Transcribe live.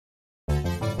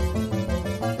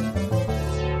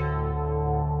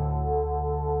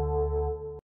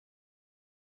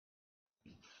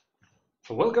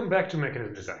So welcome back to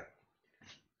mechanism design.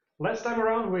 Last time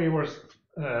around we were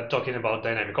talking about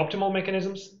dynamic optimal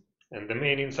mechanisms, and the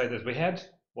main insight that we had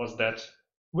was that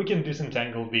we can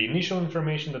disentangle the initial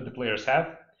information that the players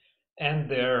have and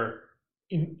their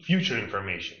future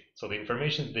information, so the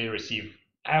information they receive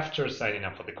after signing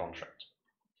up for the contract.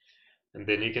 And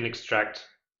then you can extract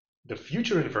the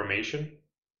future information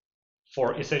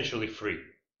for essentially free,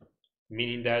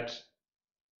 meaning that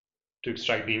to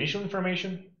extract the initial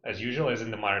information, as usual as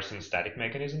in the Myerson static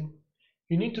mechanism,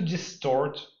 you need to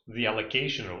distort the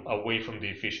allocation rule away from the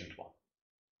efficient one.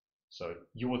 So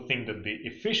you would think that the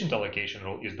efficient allocation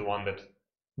rule is the one that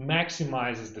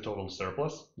maximizes the total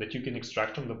surplus that you can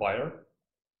extract from the buyer.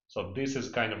 So this is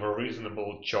kind of a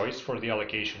reasonable choice for the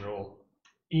allocation rule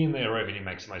in a revenue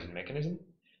maximizing mechanism.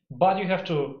 But you have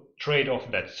to trade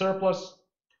off that surplus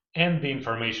and the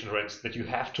information rents that you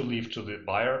have to leave to the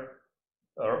buyer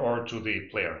or to the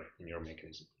player in your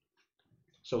mechanism.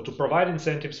 So to provide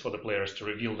incentives for the players to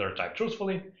reveal their type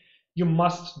truthfully, you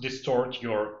must distort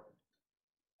your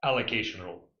allocation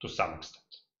rule to some extent.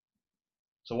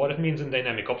 So what it means in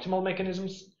dynamic optimal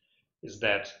mechanisms is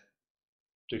that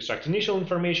to extract initial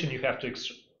information, you have to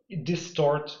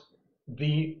distort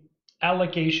the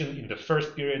allocation in the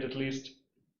first period at least,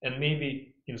 and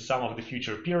maybe in some of the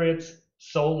future periods,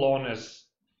 so long as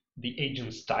the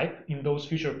agent's type in those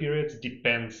future periods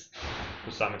depends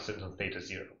to some extent on theta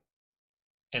 0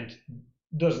 and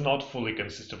does not fully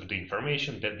consist of the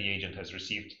information that the agent has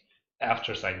received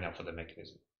after signing up for the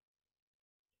mechanism.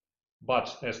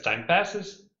 But as time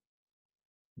passes,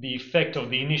 the effect of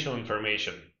the initial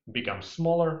information becomes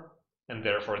smaller, and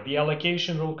therefore the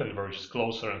allocation rule converges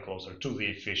closer and closer to the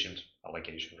efficient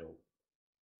allocation rule.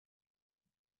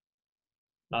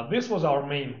 Now this was our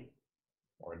main,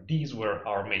 or these were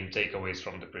our main takeaways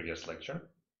from the previous lecture,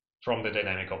 from the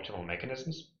dynamic optimal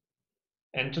mechanisms.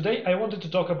 And today I wanted to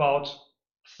talk about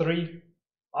 3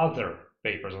 other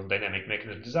papers on dynamic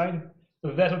mechanism design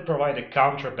that would provide a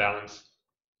counterbalance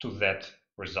to that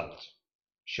result,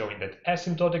 showing that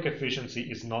asymptotic efficiency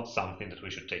is not something that we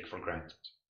should take for granted.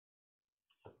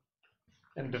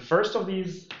 And the first of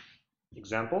these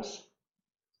examples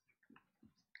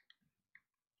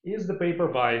is the paper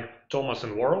by Thomas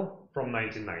and Worrall from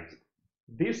 1990.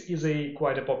 This is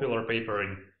quite a popular paper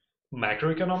in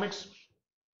macroeconomics,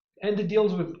 and it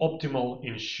deals with optimal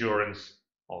insurance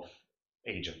of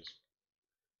agents.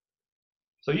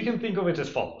 So you can think of it as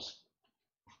follows.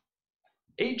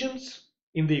 Agents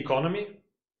in the economy,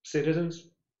 citizens,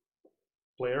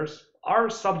 players, are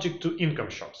subject to income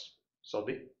shocks. So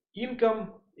the income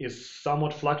is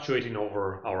somewhat fluctuating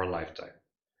over our lifetime.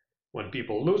 When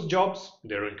people lose jobs,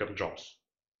 their income drops.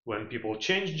 When people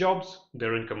change jobs,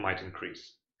 their income might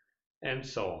increase, and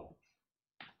so on.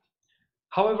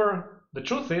 However, the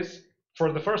truth is,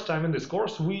 for the first time in this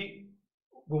course, we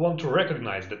want to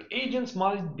recognize that agents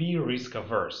might be risk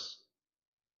averse.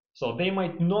 So they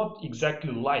might not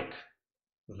exactly like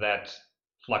that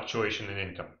fluctuation in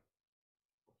income.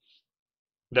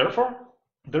 Therefore,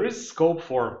 there is scope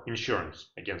for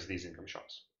insurance against these income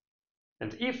shocks.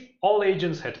 And if all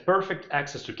agents had perfect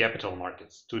access to capital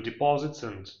markets, to deposits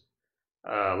and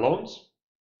loans,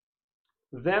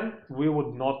 then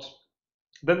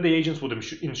the agents would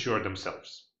insure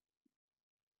themselves.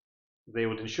 They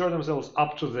would insure themselves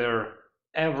up to their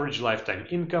average lifetime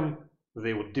income,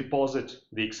 they would deposit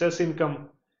the excess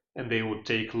income, and they would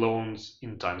take loans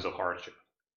in times of hardship.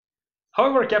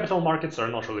 However, capital markets are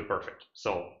not really perfect.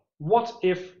 So what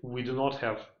if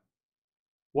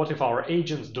our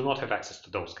agents do not have access to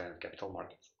those kind of capital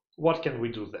markets? What can we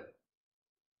do then?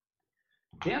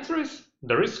 The answer is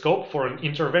there is scope for an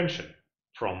intervention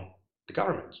from the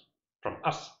government, from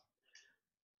us.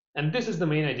 And this is the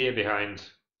main idea behind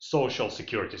social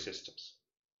security systems.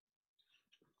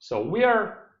 So we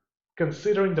are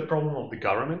considering the problem of the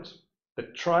government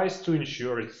that tries to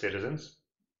insure its citizens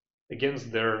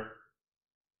against their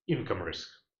income risk.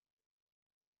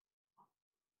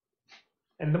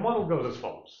 And the model goes as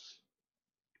follows.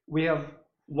 We have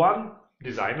one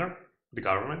designer, the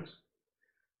government,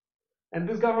 and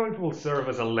this government will serve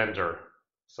as a lender.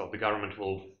 So the government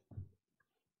will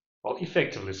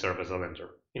effectively serve as a lender.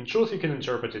 In truth, you can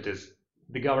interpret it as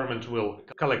the government will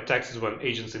collect taxes when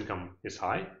agents' income is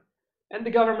high, and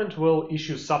the government will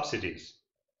issue subsidies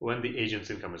when the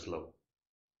agent's income is low.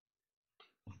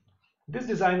 This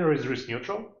designer is risk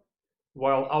neutral,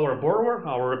 while our borrower,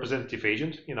 our representative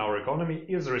agent in our economy,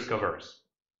 is risk averse.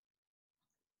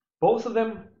 Both of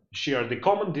them share the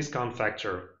common discount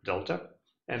factor delta,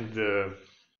 and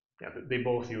they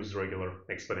both use regular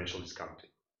exponential discounting.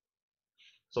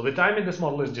 So the time in this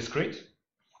model is discrete,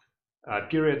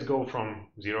 periods go from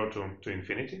 0 to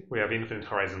infinity. We have infinite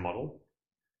horizon model.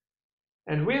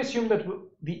 And we assume that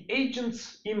the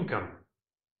agent's income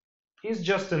is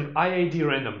just an IAD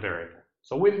random variable.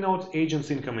 So we denote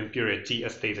agent's income in period t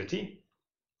as theta t,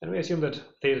 and we assume that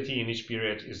theta t in each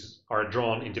period are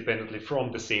drawn independently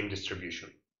from the same distribution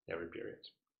every period.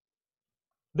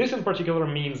 This in particular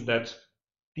means that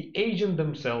the agent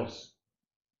themselves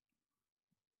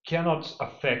cannot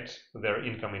affect their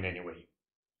income in any way.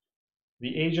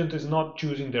 The agent is not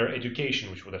choosing their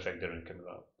education, which would affect their income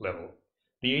level.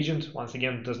 The agent, once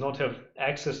again, does not have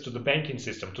access to the banking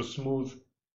system to smooth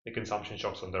the consumption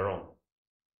shocks on their own.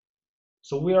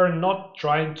 So we are not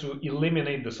trying to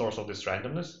eliminate the source of this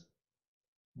randomness,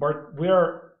 but we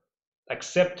are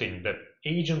accepting that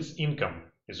agent's income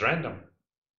is random,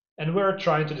 and we are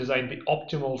trying to design the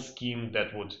optimal scheme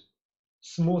that would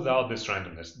smooth out this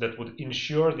randomness, that would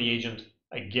insure the agent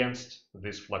against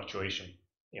this fluctuation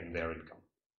in their income.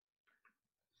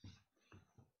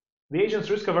 The agent's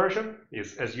risk aversion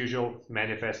is, as usual,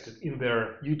 manifested in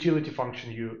their utility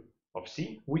function u of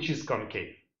c, which is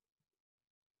concave.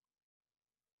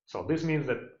 So this means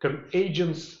that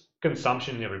agent's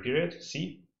consumption in every period,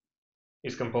 c,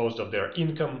 is composed of their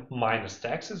income minus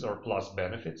taxes or plus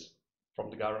benefits from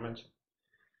the government.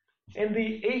 And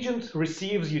the agent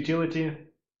receives utility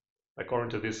according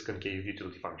to this concave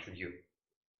utility function u.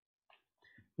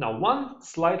 Now, one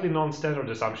slightly non-standard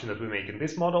assumption that we make in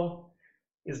this model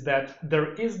is that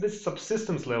there is this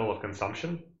subsistence level of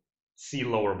consumption, C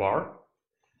lower bar,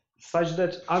 such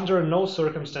that under no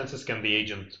circumstances can the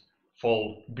agent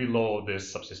fall below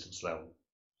this subsistence level.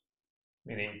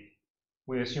 Meaning,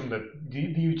 we assume that the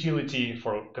utility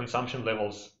for consumption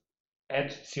levels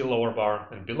at C lower bar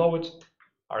and below it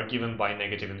are given by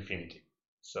negative infinity.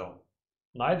 So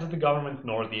neither the government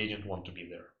nor the agent want to be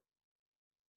there.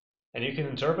 And you can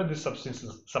interpret this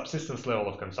subsistence level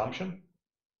of consumption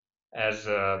as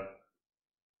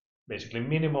basically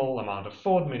minimal amount of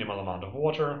food, minimal amount of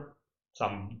water,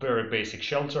 some very basic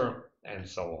shelter, and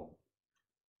so on.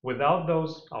 Without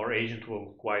those, our agent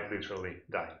will quite literally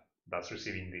die, thus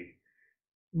receiving the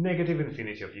negative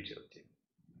infinity of utility.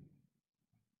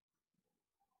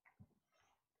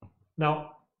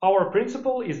 Now, our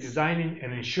principle is designing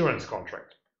an insurance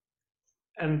contract.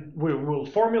 And we will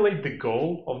formulate the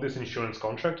goal of this insurance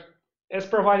contract as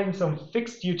providing some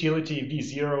fixed utility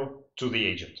V0 to the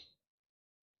agent.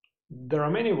 There are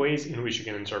many ways in which you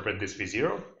can interpret this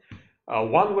V0.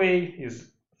 One way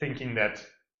is thinking that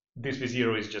this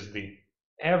V0 is just the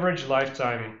average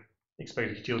lifetime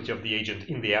expected utility of the agent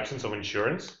in the absence of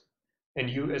insurance, and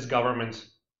you as government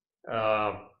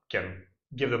can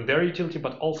give them their utility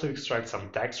but also extract some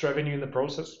tax revenue in the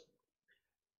process.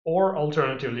 Or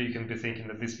alternatively, you can be thinking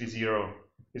that this V0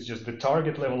 is just the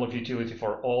target level of utility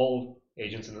for all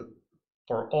agents,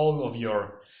 for all of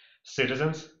your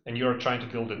citizens, and you're trying to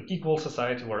build an equal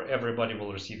society where everybody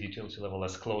will receive utility level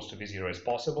as close to V0 as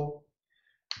possible.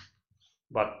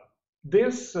 But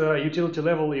this utility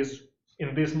level is,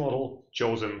 in this model,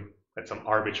 chosen at some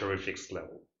arbitrary fixed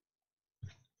level.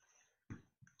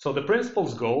 So the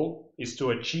principal's goal is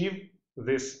to achieve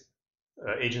this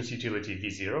agent's utility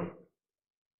V0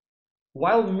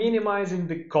 while minimizing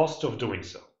the cost of doing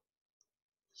so.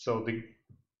 So the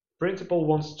principal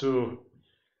wants to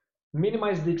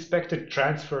minimize the expected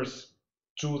transfers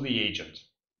to the agent,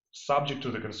 subject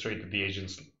to the constraint that the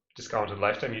agent's discounted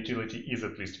lifetime utility is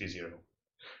at least V0.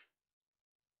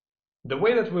 The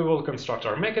way that we will construct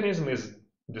our mechanism is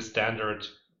the standard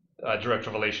direct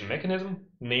revelation mechanism,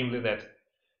 namely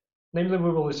we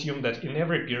will assume that in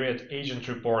every period agent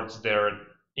reports their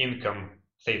income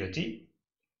theta t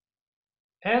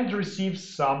and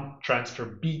receives some transfer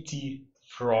bt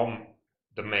from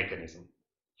the mechanism,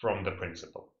 from the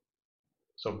principal.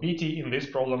 So bt in this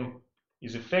problem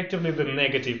is effectively the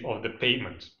negative of the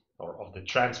payment or of the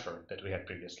transfer that we had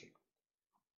previously.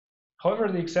 However,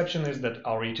 the exception is that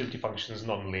our utility function is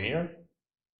nonlinear,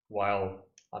 while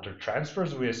under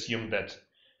transfers we assume that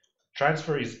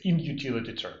transfer is in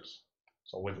utility terms.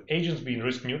 So with agents being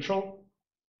risk neutral,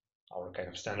 our kind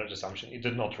of standard assumption, it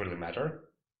did not really matter.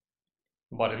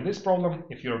 But in this problem,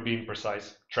 if you're being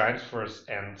precise, transfers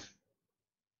and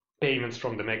payments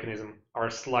from the mechanism are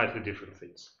slightly different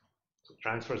things. So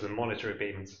transfers and monetary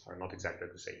payments are not exactly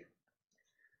the same.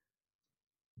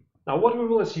 Now, what we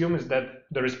will assume is that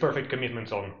there is perfect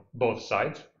commitment on both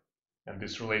sides, and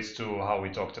this relates to how we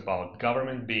talked about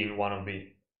government being one of the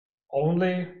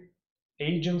only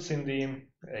agents in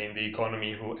the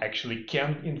economy who actually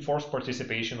can enforce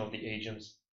participation of the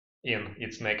agents in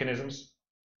its mechanisms.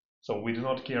 So we do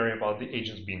not care about the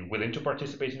agents being willing to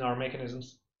participate in our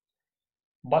mechanisms.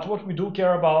 But what we do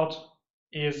care about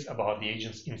is about the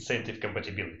agent's incentive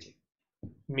compatibility,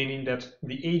 meaning that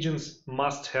the agents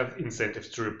must have incentives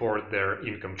to report their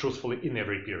income truthfully in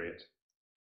every period.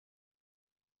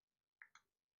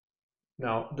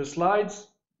 Now, the slides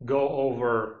go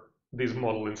over this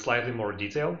model in slightly more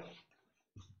detail,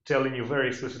 telling you very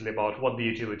explicitly about what the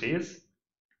utility is,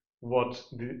 what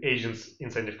the agent's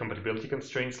incentive compatibility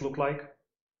constraints look like,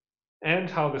 and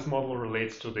how this model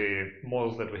relates to the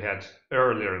models that we had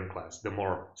earlier in class, the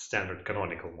more standard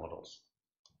canonical models.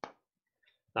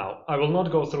 Now, I will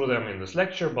not go through them in this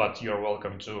lecture, but you're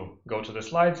welcome to go to the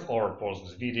slides or pause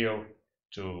this video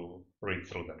to read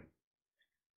through them.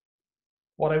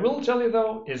 What I will tell you,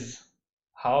 though, is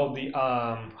how the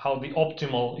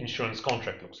optimal insurance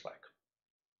contract looks like.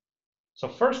 So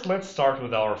first, let's start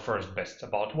with our first best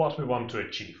about what we want to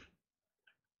achieve.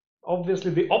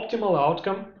 Obviously, the optimal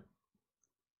outcome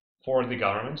for the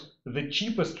government, the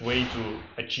cheapest way to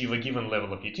achieve a given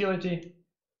level of utility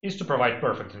is to provide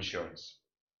perfect insurance,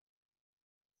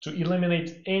 to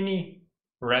eliminate any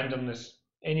randomness,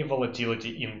 any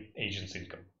volatility in agent's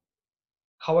income.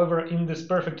 However, in this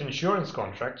perfect insurance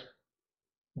contract,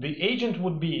 the agent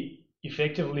would be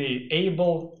effectively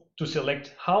able to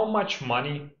select how much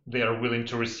money they are willing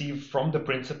to receive from the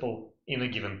principal in a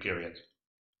given period,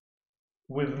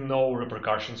 with no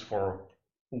repercussions for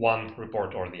one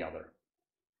report or the other.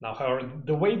 Now, however,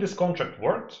 the way this contract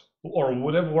worked, or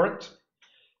would have worked,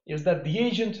 is that the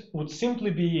agent would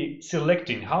simply be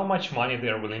selecting how much money they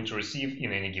are willing to receive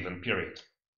in any given period.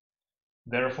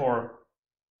 Therefore,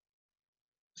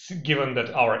 given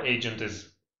that our agent is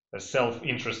a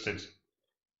self-interested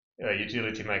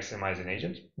utility maximizing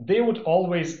agent, they would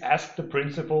always ask the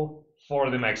principal for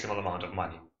the maximum amount of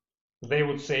money. They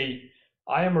would say,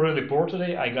 I am really poor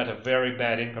today, I got a very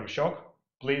bad income shock,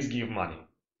 please give money.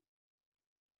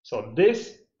 So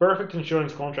this perfect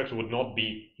insurance contract would not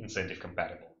be incentive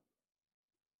compatible.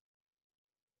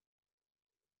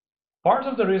 Part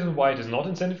of the reason why it is not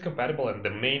incentive compatible, and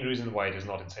the main reason why it is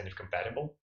not incentive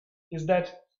compatible, is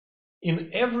that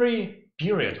in every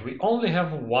period we only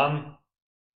have one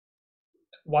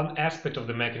aspect of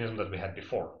the mechanism that we had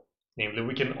before. Namely,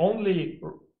 we can only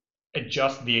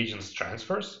adjust the agent's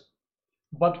transfers,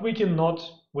 but we do not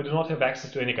have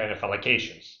access to any kind of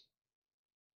allocations.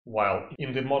 While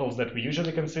in the models that we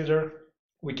usually consider,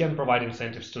 we can provide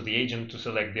incentives to the agent to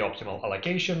select the optimal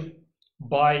allocation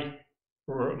by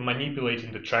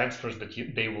manipulating the transfers that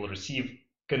they will receive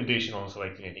conditional on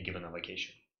selecting any given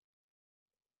allocation.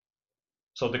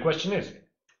 So the question is,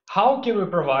 how can we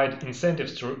provide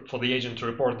incentives for the agent to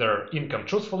report their income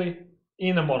truthfully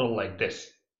in a model like this,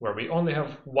 where we only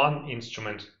have one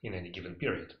instrument in any given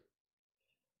period?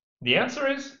 The answer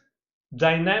is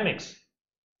dynamics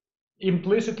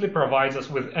implicitly provides us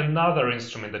with another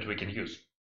instrument that we can use,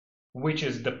 which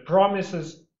is the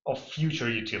promises of future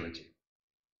utility.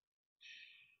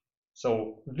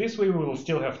 So this way we will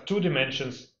still have two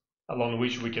dimensions along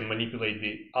which we can manipulate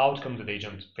the outcome that the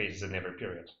agent faces in every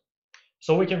period.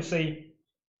 So we can say,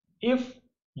 if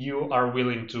you are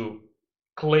willing to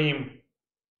claim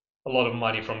a lot of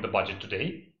money from the budget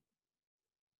today,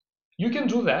 you can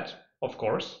do that, of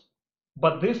course,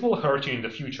 but this will hurt you in the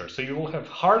future. So you will have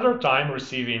harder time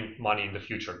receiving money in the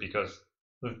future because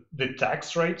the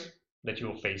tax rate that you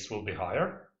will face will be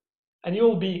higher, and you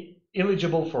will be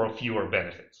eligible for fewer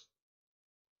benefits.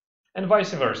 And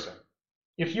vice versa.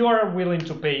 If you are willing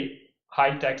to pay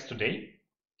high tax today,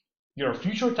 your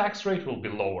future tax rate will be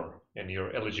lower and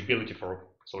your eligibility for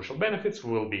social benefits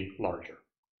will be larger.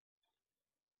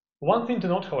 One thing to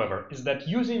note, however, is that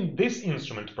using this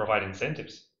instrument to provide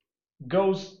incentives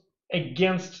goes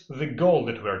against the goal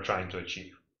that we are trying to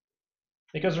achieve.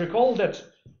 Because recall that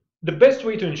the best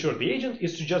way to insure the agent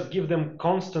is to just give them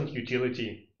constant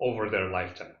utility over their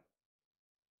lifetime.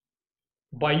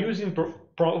 By using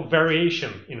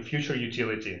variation in future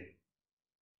utility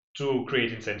to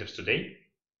create incentives today,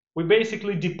 we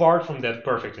basically depart from that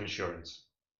perfect insurance.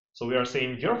 So we are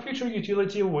saying your future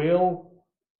utility will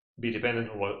be dependent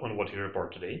on what you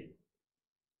report today,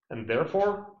 and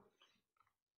therefore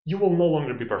you will no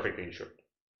longer be perfectly insured.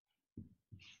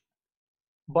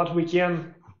 But we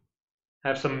can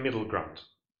have some middle ground.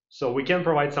 So we can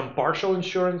provide some partial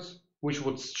insurance, which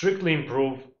would strictly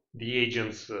improve the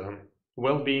agent's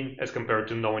well-being as compared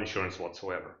to no insurance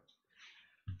whatsoever.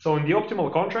 So in the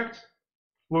optimal contract,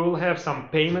 we will have some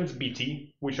payments,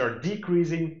 BT, which are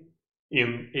decreasing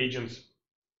in agents'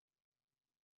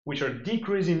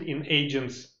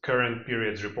 current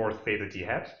period's report theta t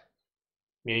hat,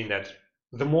 meaning that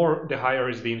the higher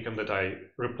is the income that I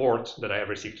report that I have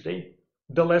received today,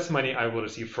 the less money I will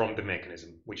receive from the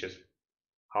mechanism, which is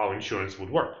how insurance would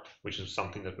work, which is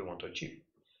something that we want to achieve.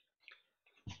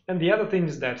 And the other thing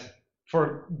is that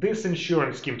for this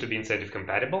insurance scheme to be incentive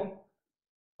compatible,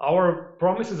 our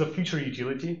promises of future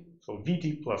utility, so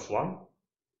Vt plus 1,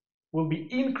 will be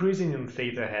increasing in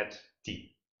theta hat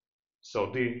t.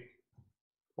 So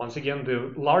once again,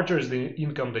 the larger is the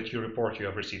income that you report you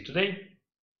have received today,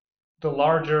 the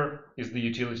larger is the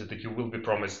utility that you will be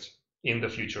promised in the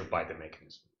future by the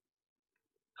mechanism.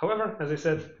 However, as I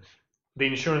said, the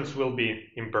insurance will be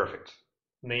imperfect.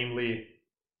 Namely,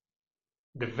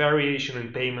 the variation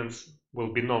in payments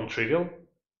will be non-trivial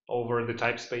over the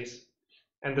type space,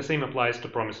 and the same applies to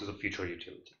promises of future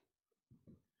utility.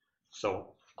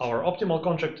 So our optimal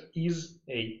contract is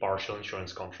a partial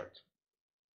insurance contract.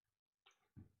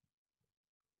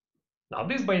 Now,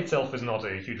 this by itself is not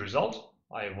a huge result.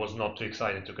 I was not too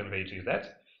excited to convey to you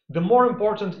that. The more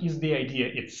important is the idea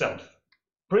itself.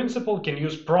 Principal can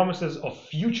use promises of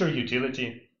future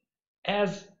utility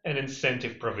as an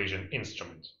incentive provision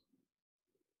instrument.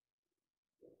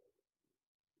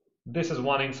 This is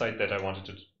one insight that I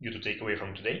wanted you to take away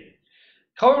from today.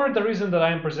 However, the reason that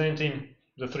I am presenting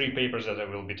the 3 papers that I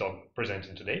will be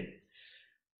presenting today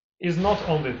is not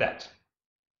only that,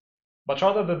 but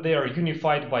rather that they are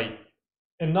unified by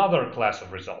another class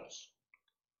of results.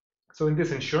 So in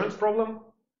this insurance problem,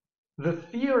 the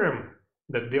theorem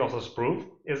that the authors prove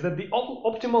is that the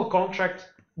optimal contract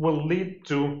will lead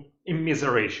to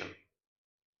immiseration,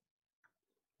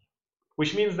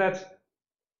 which means that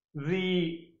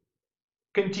the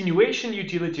continuation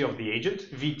utility of the agent,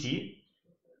 Vt,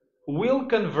 will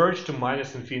converge to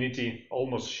minus infinity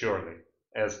almost surely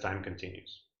as time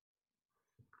continues.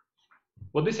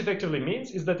 What this effectively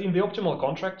means is that in the optimal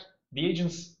contract, the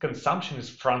agent's consumption is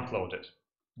front-loaded.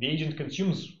 The agent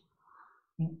consumes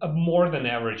more than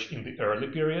average in the early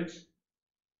periods,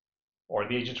 or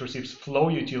the agent receives flow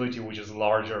utility which is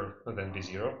larger than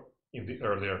V0 in the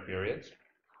earlier periods.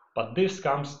 But this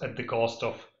comes at the cost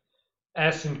of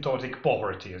asymptotic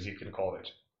poverty, as you can call it.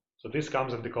 So this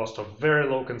comes at the cost of very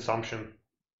low consumption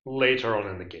later on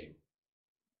in the game.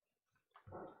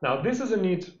 Now, this is a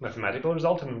neat mathematical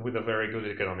result and with a very good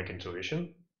economic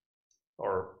intuition,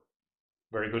 or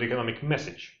very good economic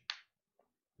message.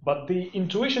 But the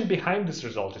intuition behind this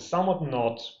result is somewhat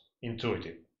not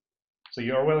intuitive. So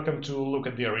you are welcome to look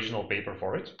at the original paper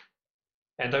for it.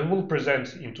 And I will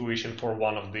present intuition for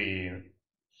one of the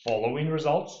following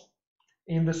results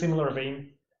in the similar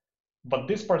vein. But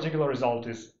this particular result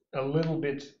is a little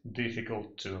bit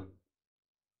difficult to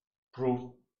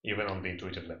prove even on the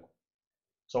intuitive level.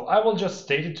 So I will just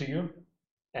state it to you,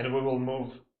 and we will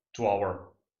move to our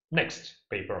next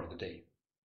paper of the day.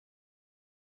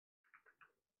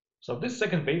 So this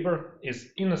second paper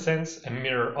is, in a sense, a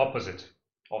mirror opposite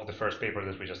of the first paper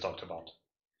that we just talked about.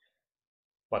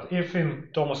 But if in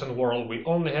Thomas and Worrall we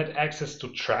only had access to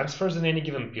transfers in any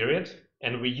given period,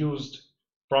 and we used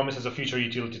promises of future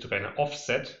utility to kind of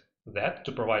offset that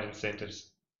to provide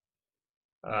incentives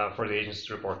for the agents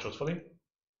to report truthfully,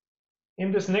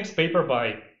 in this next paper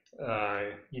by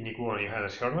Guo Hörner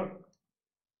and Hörner,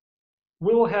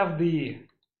 we will have the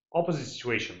opposite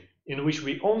situation, in which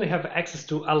we only have access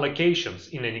to allocations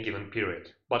in any given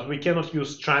period, but we cannot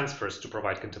use transfers to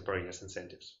provide contemporaneous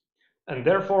incentives. And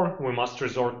therefore, we must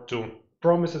resort to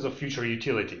promises of future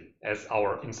utility as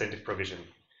our incentive provision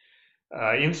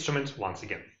instrument once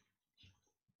again.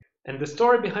 And the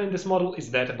story behind this model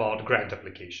is that about grant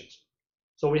applications.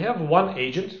 So we have one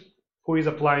agent who is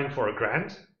applying for a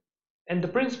grant, and the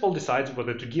principal decides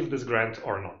whether to give this grant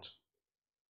or not.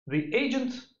 The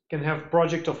agent can have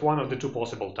project of one of the 2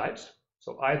 possible types,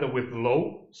 so either with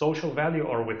low social value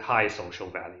or with high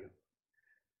social value.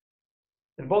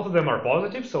 And both of them are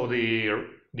positive, so the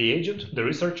agent, the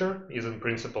researcher, is in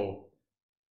principle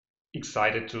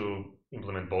excited to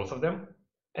implement both of them,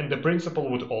 and the principal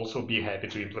would also be happy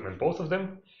to implement both of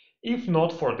them, if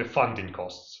not for the funding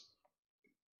costs.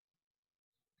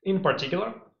 In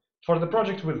particular, for the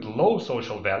project with low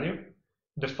social value,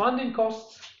 the funding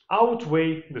costs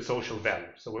outweigh the social value.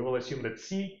 So we will assume that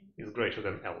C is greater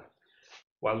than L,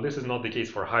 while this is not the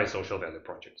case for high social value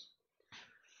projects.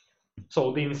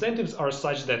 So the incentives are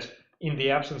such that in the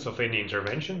absence of any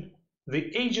intervention,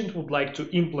 the agent would like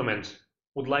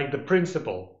the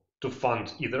principal to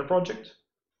fund either project,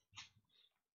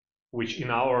 which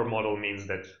in our model means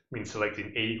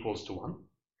selecting A equals to 1,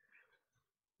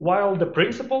 while the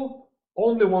principal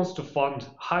only wants to fund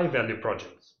high value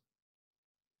projects.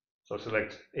 So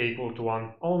select A equal to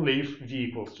 1 only if V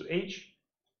equals to H,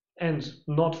 and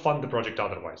not fund the project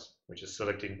otherwise, which is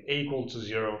selecting A equal to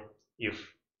 0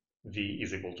 if V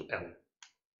is equal to L.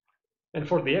 And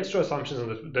for the extra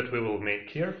assumptions that we will make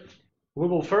here, we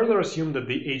will further assume that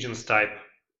the agent's type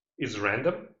is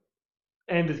random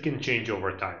and it can change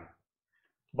over time.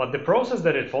 But the process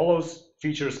that it follows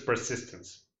features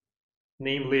persistence.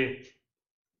 Namely,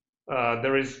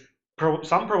 there is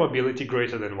some probability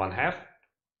greater than 1/2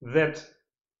 that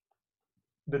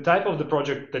the type of the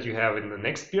project that you have in the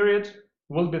next period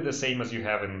will be the same as you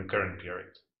have in the current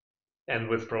period. And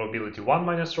with probability 1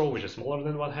 minus rho, which is smaller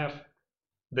than 1/2,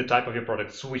 the type of your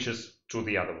product switches to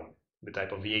the other one. The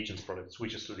type of the agent's product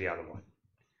switches to the other one.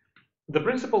 The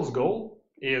principal's goal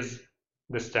is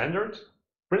the standard.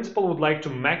 Principal would like to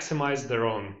maximize their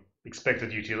own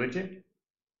expected utility,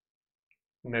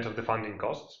 net of the funding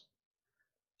costs,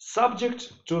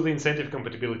 subject to the incentive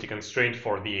compatibility constraint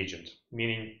for the agent,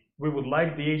 meaning we would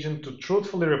like the agent to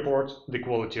truthfully report the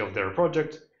quality of their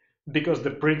project because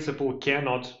the principal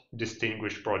cannot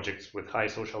distinguish projects with high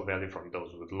social value from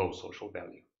those with low social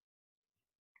value.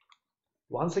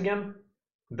 Once again,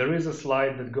 there is a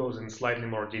slide that goes in slightly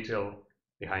more detail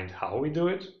behind how we do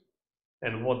it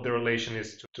and what the relation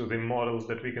is to the models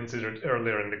that we considered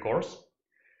earlier in the course.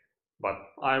 But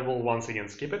I will once again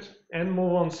skip it and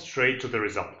move on straight to the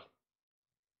result.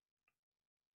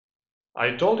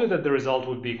 I told you that the result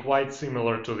would be quite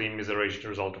similar to the immiseration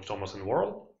result of Thomas and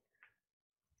Worrall.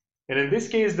 And in this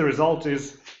case, the result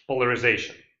is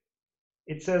polarization.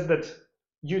 It says that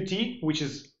UT, which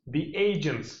is the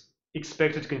agent's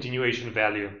expected continuation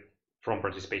value from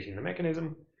participating in the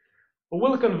mechanism,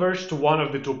 will converge to one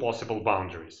of the two possible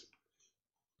boundaries.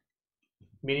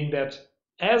 Meaning that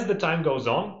as the time goes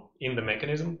on in the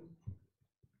mechanism,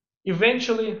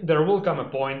 eventually there will come a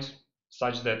point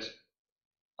such that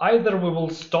either we will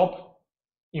stop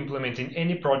implementing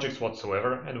any projects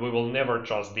whatsoever and we will never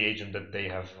trust the agent that they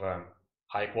have a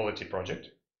high quality project,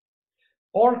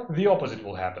 or the opposite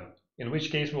will happen, in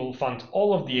which case we will fund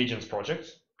all of the agent's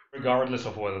projects regardless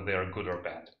of whether they are good or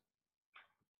bad.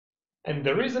 And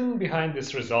the reason behind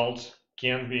this result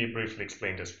can be briefly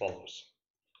explained as follows.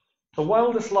 So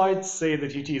while the slides say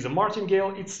that UT is a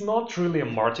martingale, it's not really a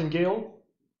martingale,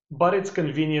 but it's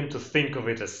convenient to think of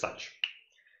it as such.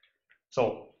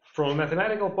 So from a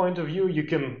mathematical point of view, you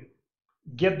can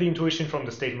get the intuition from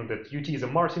the statement that UT is a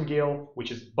martingale,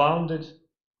 which is bounded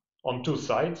on two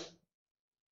sides.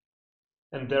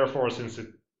 And therefore, since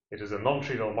it is a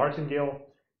non-trivial martingale,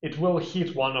 it will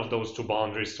hit one of those two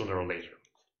boundaries sooner or later.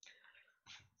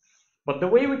 But the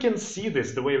way we can see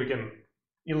this, the way we can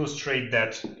illustrate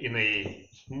that in a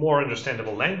more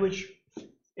understandable language,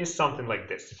 is something like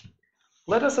this.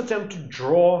 Let us attempt to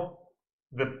draw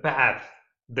the path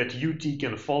that UT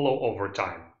can follow over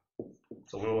time.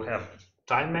 So we will have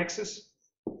time axis,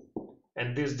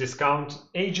 and this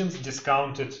agent's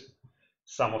discounted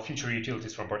sum of future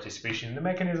utilities from participation in the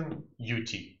mechanism,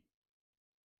 UT.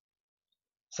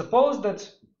 Suppose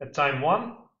that at time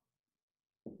 1,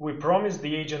 we promise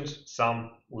the agent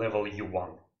some level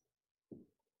U1.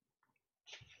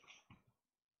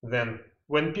 Then,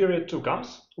 when period 2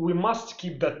 comes, we must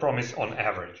keep that promise on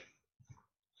average.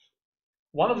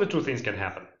 One of the two things can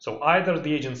happen. So either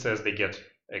the agent says they get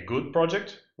a good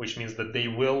project, which means that they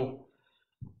will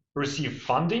receive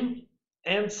funding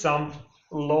and some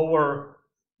lower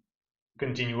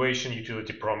continuation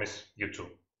utility promise U2.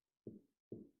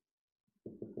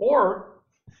 Or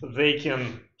they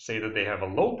can say that they have a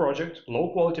low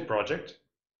quality project.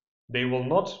 They will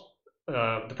not,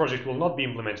 the project will not be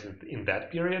implemented in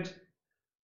that period,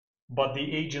 but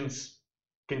the agent's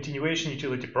continuation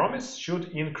utility promise should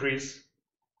increase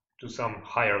to some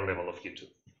higher level of U2.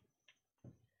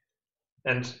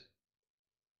 And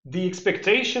the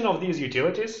expectation of these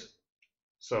utilities,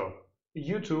 so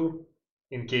U2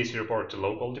 in case you report a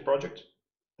low quality project,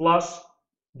 plus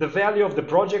the value of the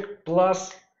project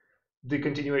plus the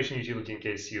continuation utility in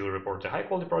case you report a high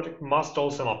quality project, must all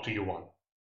sum up to U1.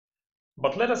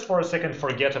 But let us for a second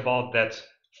forget about that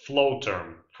flow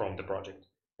term from the project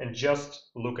and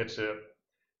just look at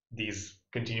these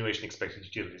continuation expected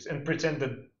utilities and pretend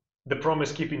that the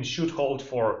promise keeping should hold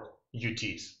for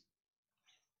UTs.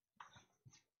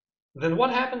 Then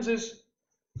what happens is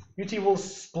UT will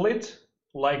split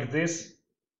like this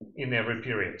in every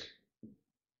period,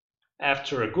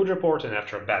 after a good report and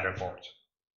after a bad report.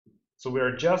 So we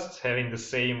are just having the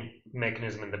same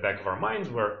mechanism in the back of our minds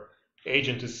where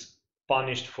agent is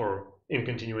punished in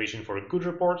continuation for a good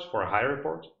report, for a high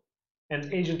report,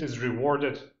 and agent is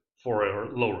rewarded for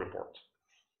a low report.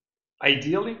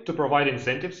 Ideally, to provide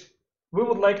incentives, we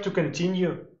would like to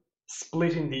continue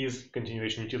splitting these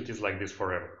continuation utilities like this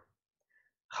forever.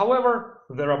 However,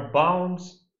 there are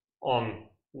bounds on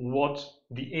what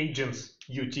the agent's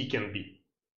UT can be.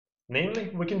 Namely,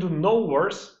 we can do no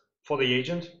worse for the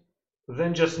agent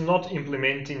than just not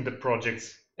implementing the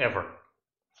projects ever,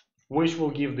 which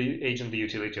will give the agent the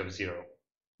utility of 0.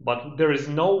 But there is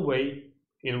no way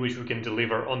in which we can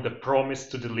deliver on the promise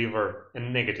to deliver a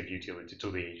negative utility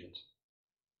to the agent.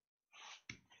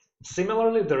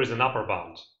 Similarly, there is an upper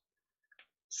bound,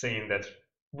 saying that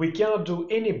we cannot do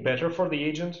any better for the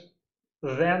agent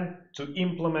than to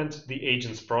implement the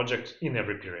agent's project in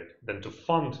every period, than to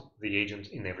fund the agent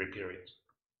in every period.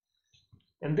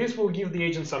 And this will give the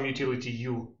agent some utility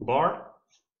U bar,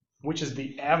 which is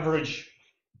the average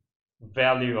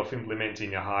value of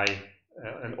implementing a high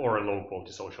or a low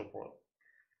quality social product,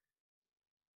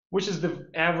 which is the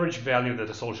average value that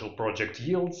a social project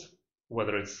yields,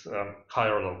 whether it's high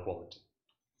or low quality.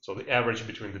 So the average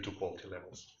between the two quality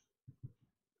levels.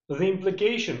 The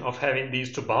implication of having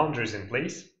these two boundaries in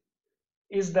place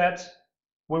is that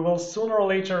we will sooner or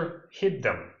later hit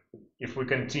them if we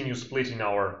continue splitting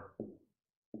our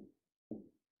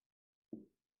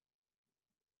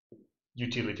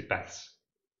utility paths.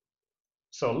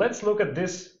 So let's look at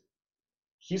this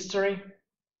history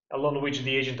along which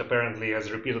the agent apparently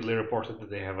has repeatedly reported that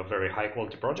they have a very high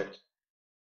quality project.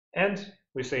 And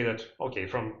we say that, okay,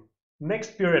 from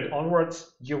next period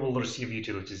onwards, you will receive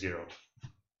utility 0.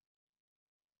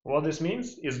 What this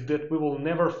means is that we will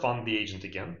never fund the agent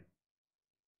again,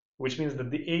 which means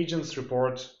that the agent's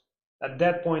report at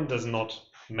that point does not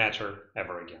matter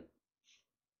ever again.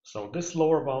 So this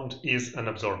lower bound is an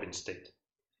absorbing state.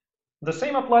 The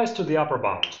same applies to the upper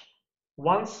bound.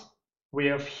 Once we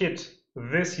have hit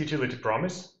this utility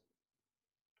promise,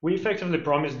 we effectively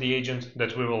promise the agent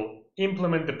that we will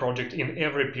implement the project in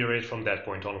every period from that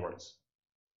point onwards,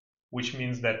 which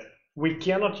means that we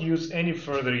cannot use any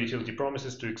further utility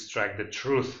promises to extract the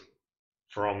truth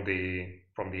from the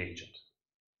agent.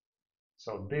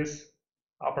 So this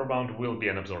upper bound will be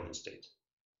an absorbing state.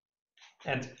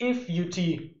 And if UT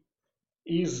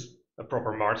is a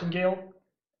proper martingale,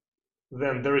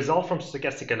 then the result from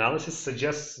stochastic analysis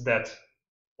suggests that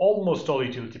almost all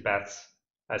utility paths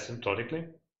asymptotically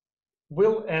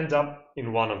will end up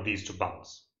in one of these two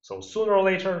bounds. So sooner or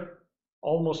later,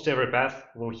 almost every path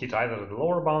will hit either the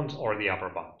lower bound or the upper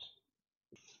bound.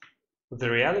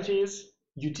 The reality is,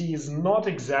 UT is not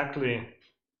exactly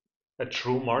a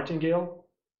true martingale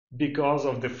because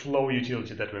of the flow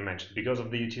utility that we mentioned, because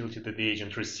of the utility that the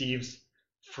agent receives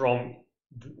from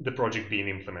the project being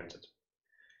implemented.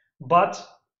 But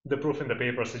the proof in the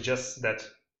paper suggests that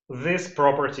this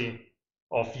property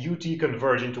of UT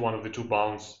converging to one of the two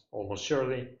bounds almost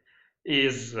surely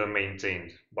is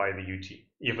maintained by the UT,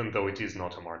 even though it is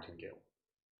not a martingale.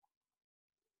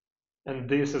 And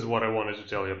this is what I wanted to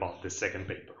tell you about this second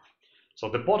paper. So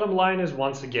the bottom line is,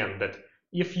 once again, that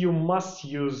if you must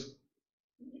use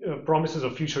promises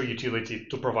of future utility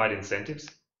to provide incentives,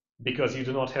 because you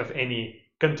do not have any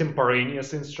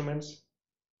contemporaneous instruments,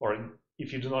 or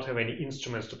if you do not have any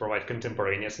instruments to provide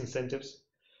contemporaneous incentives,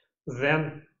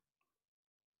 then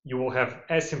you will have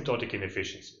asymptotic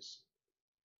inefficiencies.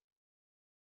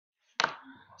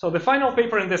 So the final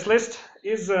paper in this list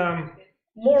is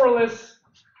more or less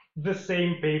the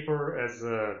same paper as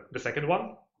the second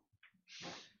one.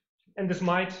 And this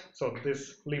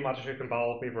Lee, Matouschek, and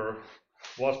Powell paper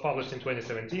was published in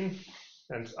 2017.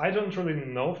 And I don't really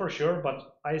know for sure,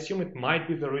 but I assume it might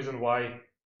be the reason why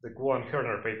the Guo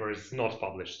Hörner paper is not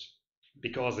published,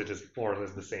 because it is more or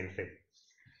less the same thing,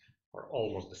 or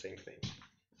almost the same thing.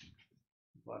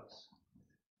 But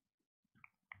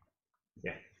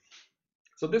yeah.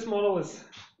 So this model is,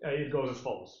 it goes as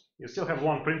follows. You still have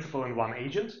one principal and one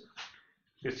agent.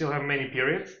 You still have many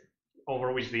periods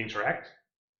over which they interact,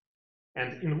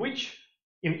 and in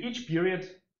each period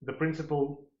the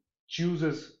principal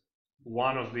chooses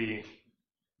one of the,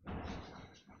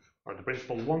 or the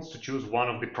principal wants to choose one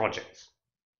of the projects.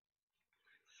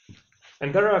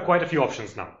 And there are quite a few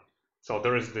options now. So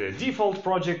there is the default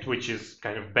project, which is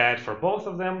kind of bad for both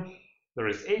of them. There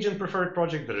is agent preferred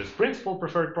project, there is principal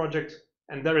preferred project,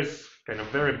 and there is kind of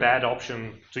very bad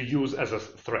option to use as a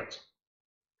threat.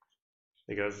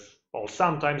 Because, well,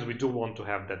 sometimes we do want to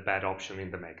have that bad option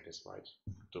in the mechanism, right?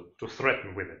 To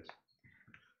threaten with it.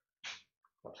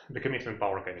 But the commitment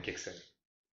power kind of kicks in.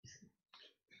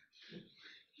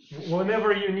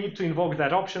 Whenever you need to invoke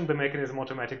that option, the mechanism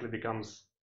automatically becomes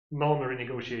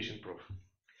non-renegotiation proof.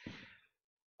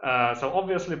 So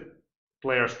obviously,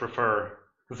 players prefer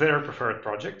their preferred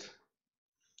project.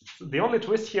 The only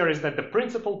twist here is that the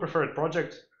principal preferred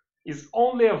project is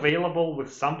only available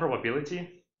with some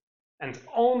probability, and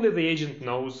only the agent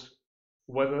knows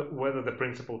whether the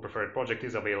principal preferred project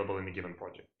is available in a given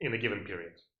project, in a given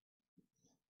period.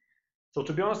 So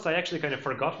to be honest, I actually kind of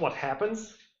forgot what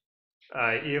happens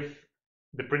if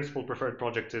the principal preferred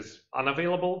project is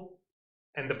unavailable,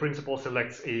 and the principal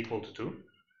selects a equal to 2.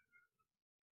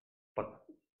 But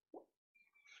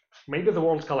maybe the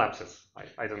world collapses.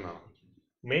 I don't know.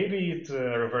 Maybe it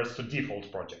reverts to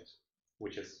default project,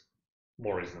 which is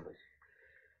more reasonable.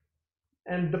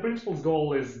 And the principal's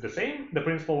goal is the same. The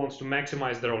principal wants to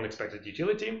maximize their own expected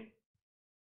utility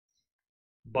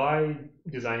by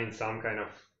designing some kind of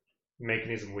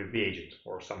mechanism with the agent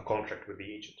or some contract with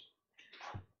the agent.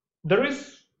 There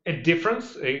is a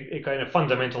difference, a kind of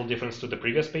fundamental difference to the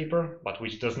previous paper, but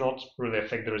which does not really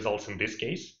affect the results in this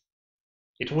case.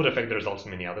 It would affect the results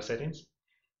in many other settings.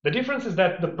 The difference is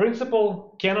that the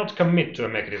principal cannot commit to a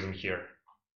mechanism here.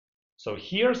 So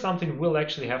here something will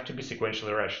actually have to be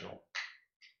sequentially rational.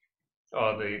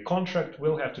 The contract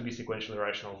will have to be sequentially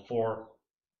rational for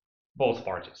both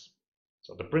parties.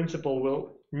 So the principal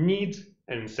will need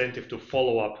an incentive to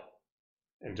follow up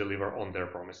and deliver on their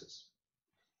promises.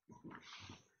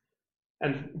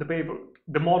 And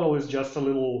the model is just a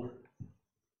little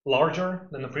larger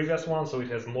than the previous one, so it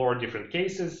has more different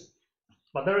cases,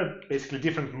 but there are basically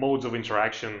different modes of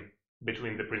interaction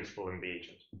between the principal and the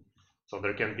agent. So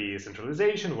there can be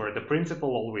centralization, where the principal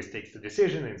always takes the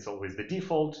decision, and it's always the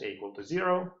default, a equal to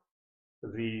 0.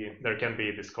 There can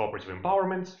be this cooperative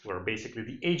empowerment, where basically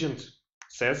the agent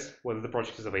says whether the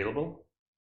project is available,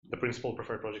 the principal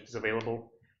preferred project is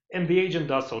available, and the agent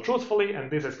does so truthfully, and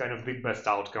this is kind of the best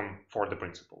outcome for the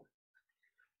principal.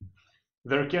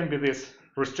 There can be this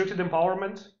restricted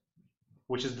empowerment,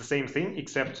 which is the same thing,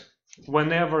 except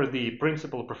whenever the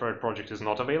principal preferred project is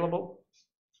not available,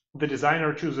 the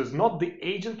designer chooses not the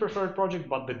agent preferred project,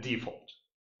 but the default.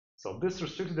 So this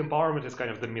restricted empowerment is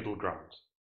kind of the middle ground.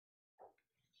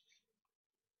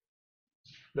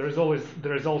 There is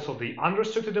also the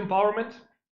unrestricted empowerment,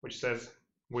 which says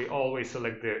we always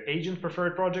select the agent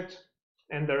preferred project,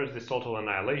 and there is this total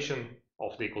annihilation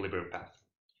of the equilibrium path.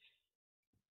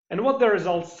 And what the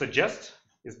results suggest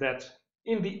is that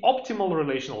in the optimal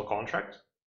relational contract,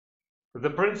 the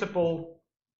principal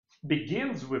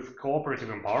begins with cooperative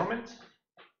empowerment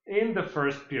in the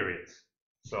first period.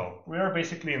 So we are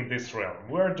basically in this realm.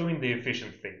 We are doing the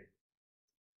efficient thing.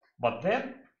 But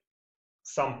then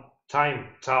some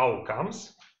time tau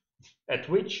comes, at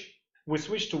which we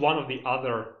switch to one of the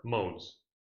other modes,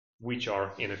 which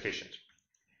are inefficient.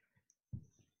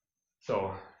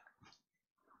 So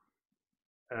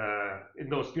in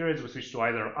those periods, we switch to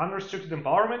either unrestricted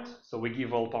empowerment, so we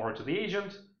give all power to the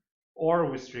agent, or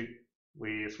we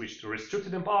switch to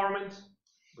restricted empowerment,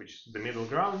 which is the middle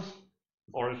ground,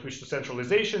 or we switch to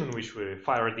centralization, in which we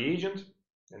fire the agent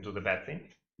and do the bad thing.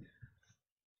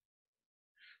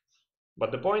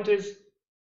 But the point is,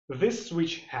 this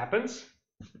switch happens.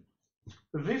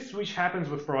 This switch happens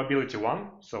with probability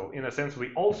 1. So in a sense,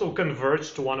 we also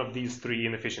converge to one of these 3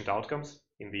 inefficient outcomes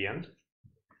in the end.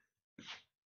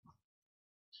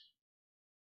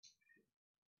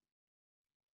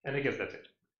 And I guess that's it.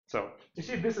 So you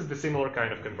see, this is the similar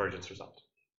kind of convergence result.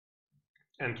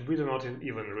 And we do not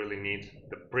even really need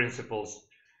the principal's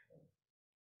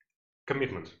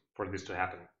commitment for this to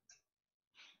happen.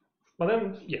 But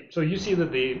then, yeah, so you see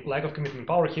that the lack of commitment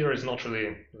power here is not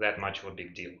really that much of a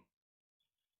big deal.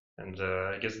 And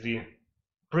I guess the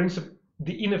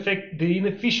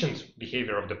inefficient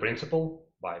behavior of the principal,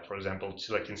 by, for example,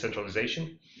 selecting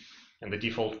centralization and the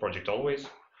default project always,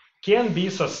 can be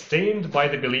sustained by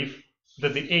the belief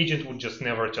that the agent would just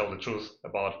never tell the truth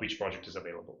about which project is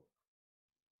available.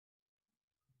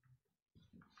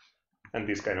 And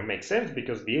this kind of makes sense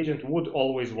because the agent would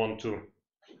always want to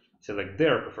select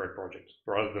their preferred project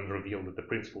rather than reveal that the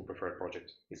principal preferred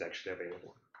project is actually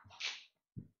available.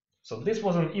 So this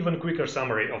was an even quicker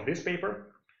summary of this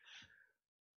paper.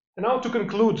 And now to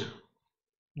conclude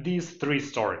these 3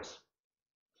 stories.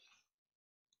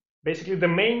 Basically, the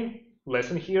main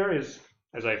lesson here is,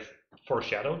 as I've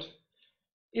foreshadowed,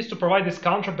 is to provide this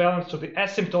counterbalance to the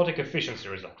asymptotic efficiency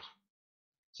result.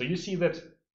 So you see that,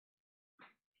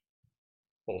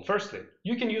 well, firstly,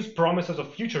 you can use promises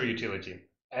of future utility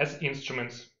as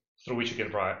instruments through which you can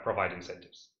provide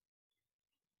incentives.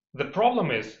 The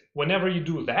problem is, whenever you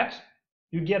do that,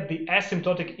 you get the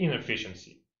asymptotic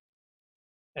inefficiency.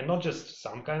 And not just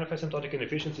some kind of asymptotic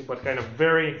inefficiency, but kind of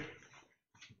very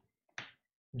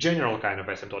general kind of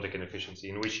asymptotic inefficiency,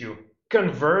 in which you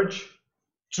converge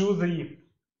to the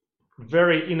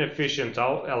very inefficient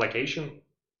allocation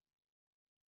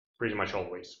pretty much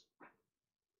always.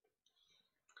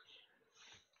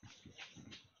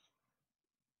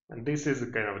 And this is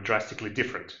kind of drastically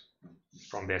different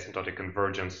from the asymptotic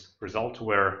convergence result,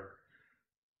 where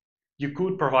you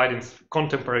could provide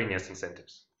contemporaneous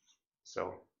incentives.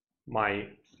 So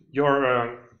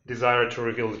your desire to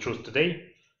reveal the truth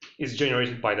today is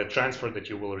generated by the transfer that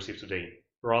you will receive today,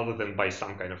 rather than by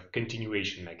some kind of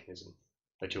continuation mechanism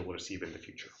that you will receive in the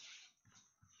future.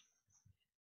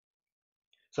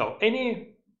 So,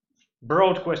 any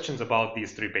broad questions about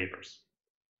these three papers?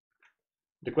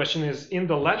 The question is, in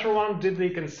the latter one, did they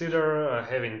consider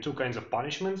having two kinds of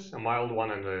punishments, a mild one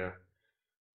and a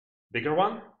bigger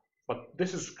one? But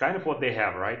this is kind of what they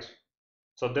have, right?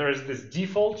 So there is this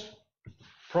default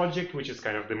project, which is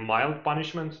kind of the mild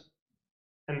punishment,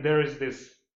 and there is this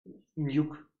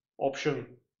nuke option,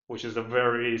 which is a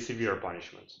very severe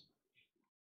punishment.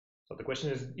 So the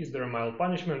question is there a mild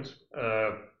punishment?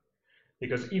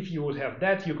 Because if you would have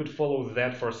that, you could follow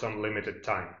that for some limited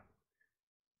time.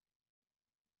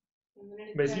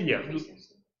 Basically, yeah.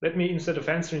 Let me, instead of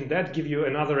answering that, give you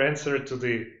another answer to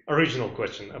the original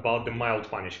question about the mild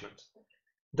punishment.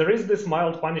 There is this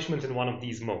mild punishment in one of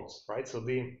these modes, right? So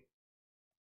the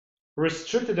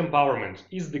restricted empowerment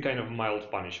is the kind of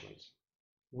mild punishment.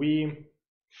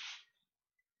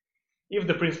 If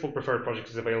the principal preferred project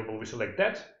is available, we select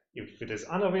that. If it is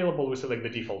unavailable, we select the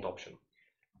default option.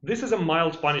 This is a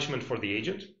mild punishment for the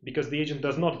agent, because the agent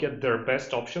does not get their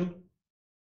best option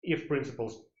if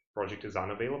principal's project is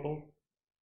unavailable.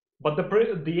 But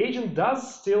the agent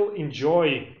does still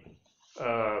enjoy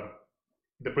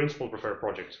the principal preferred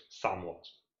project somewhat.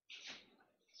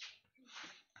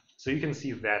 So you can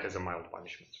see that as a mild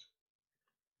punishment.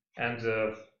 And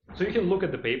so you can look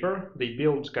at the paper. They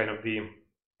build kind of the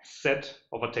set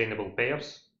of attainable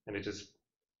payoffs, and it is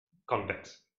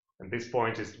convex. And this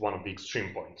point is one of the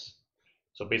extreme points.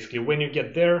 So basically, when you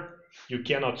get there, you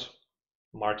cannot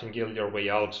martingale your way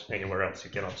out anywhere else.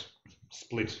 You cannot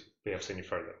split payoffs any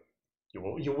further.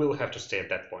 You will have to stay at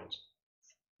that point,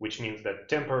 which means that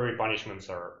temporary punishments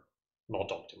are not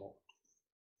optimal.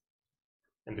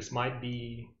 And this might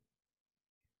be...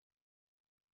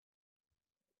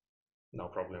 No,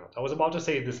 probably not. I was about to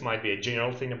say this might be a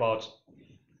general thing about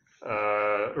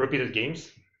repeated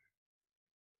games,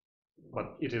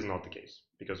 but it is not the case,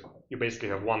 because you basically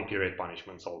have one period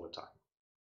punishments all the time,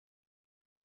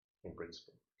 in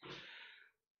principle.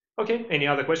 Okay, any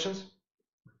other questions?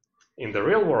 In the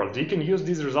real world, you can use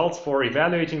these results for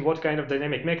evaluating what kind of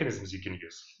dynamic mechanisms you can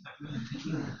use.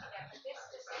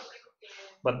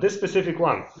 But this specific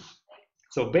one,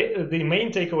 so the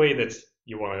main takeaway that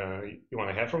you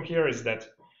wanna have from here is that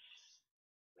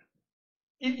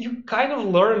you kind of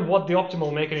learn what the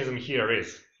optimal mechanism here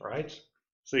is, right?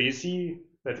 So you see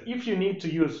that if you need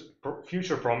to use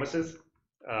future promises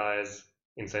as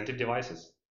incentive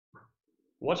devices,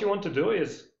 what you want to do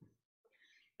is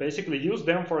basically use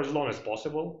them for as long as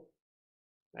possible,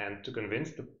 and to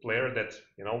convince the player that,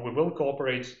 you know, we will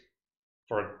cooperate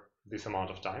for this amount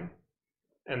of time,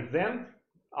 and then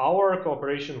our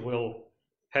cooperation will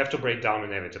have to break down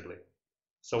inevitably.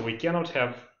 So we cannot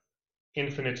have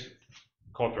infinite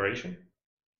cooperation.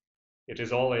 It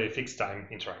is all a fixed time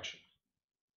interaction.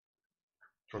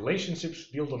 Relationships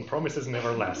built on promises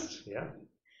never last. Yeah.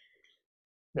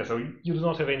 So you do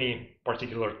not have any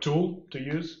particular tool to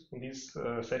use in these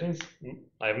settings.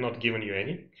 I have not given you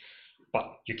any,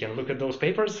 but you can look at those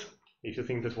papers if you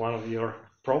think that one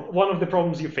of the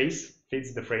problems you face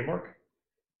fits the framework.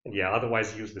 And yeah,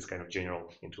 otherwise use this kind of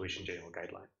general intuition, general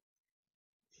guideline.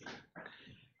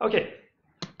 Okay,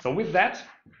 so with that,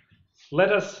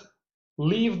 let us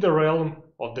leave the realm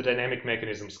of the dynamic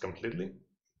mechanisms completely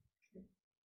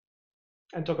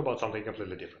and talk about something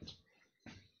completely different.